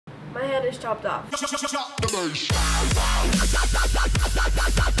My head is chopped off. So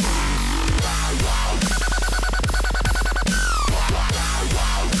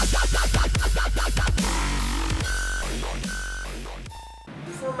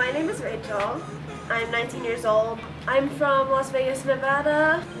my name is Rachel. I'm 19 years old. I'm from Las Vegas,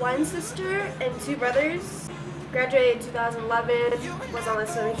 Nevada. One sister and two brothers. Graduated 2011. Was on the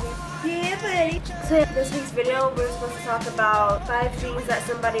swimming team. Yeah, buddy. So this week's video, we're supposed to talk about 5 things that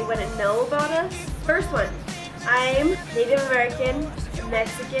somebody wouldn't know about us. First one, I'm Native American,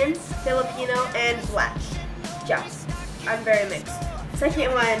 Mexican, Filipino, and Black. Yeah, I'm very mixed.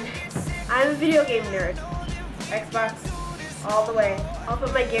 Second one, I'm a video game nerd. Xbox, all the way. I'll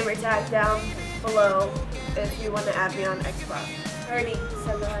put my gamer tag down below if you want to add me on Xbox. I already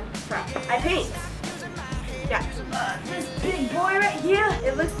said that. Crap. I paint. Yeah. This big boy right here,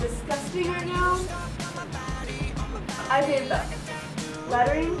 it looks disgusting right now. I paint the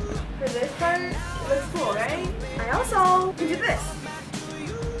lettering for this part. It looks cool, right? I also can do this.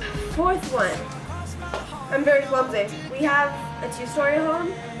 Fourth one. I'm very clumsy. We have a 2-story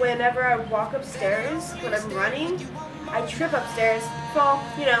home. Whenever I walk upstairs, when I'm running, I trip upstairs, fall,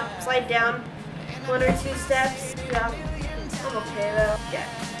 you know, slide down 1 or 2 steps. Yeah, I'm okay though. Yeah.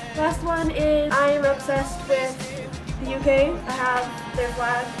 Last one is I'm obsessed with the UK. I have their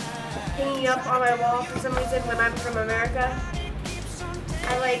flag hanging up on my wall for some reason when I'm from America.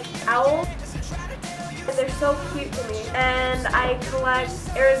 I like owls. They're so cute to me. And I collect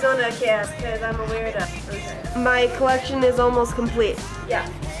Arizona cats because I'm a weirdo. Okay. My collection is almost complete. Yeah.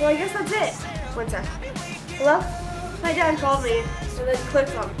 So I guess that's it. One sec. Hello? My dad called me and then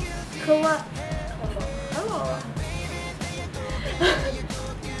clicked on Hello?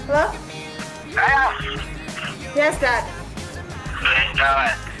 Hello? Yes, Dad.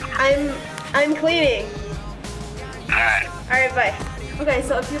 I'm cleaning. Alright, bye. Okay,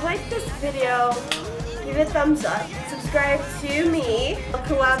 so if you like this video, give it a thumbs up. Subscribe to me. I'll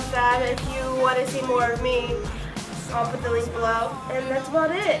collab that if you want to see more of me. I'll put the link below. And that's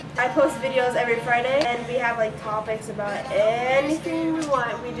about it. I post videos every Friday and we have like topics about anything we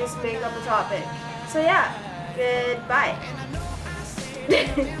want. We just make up a topic. So yeah, goodbye.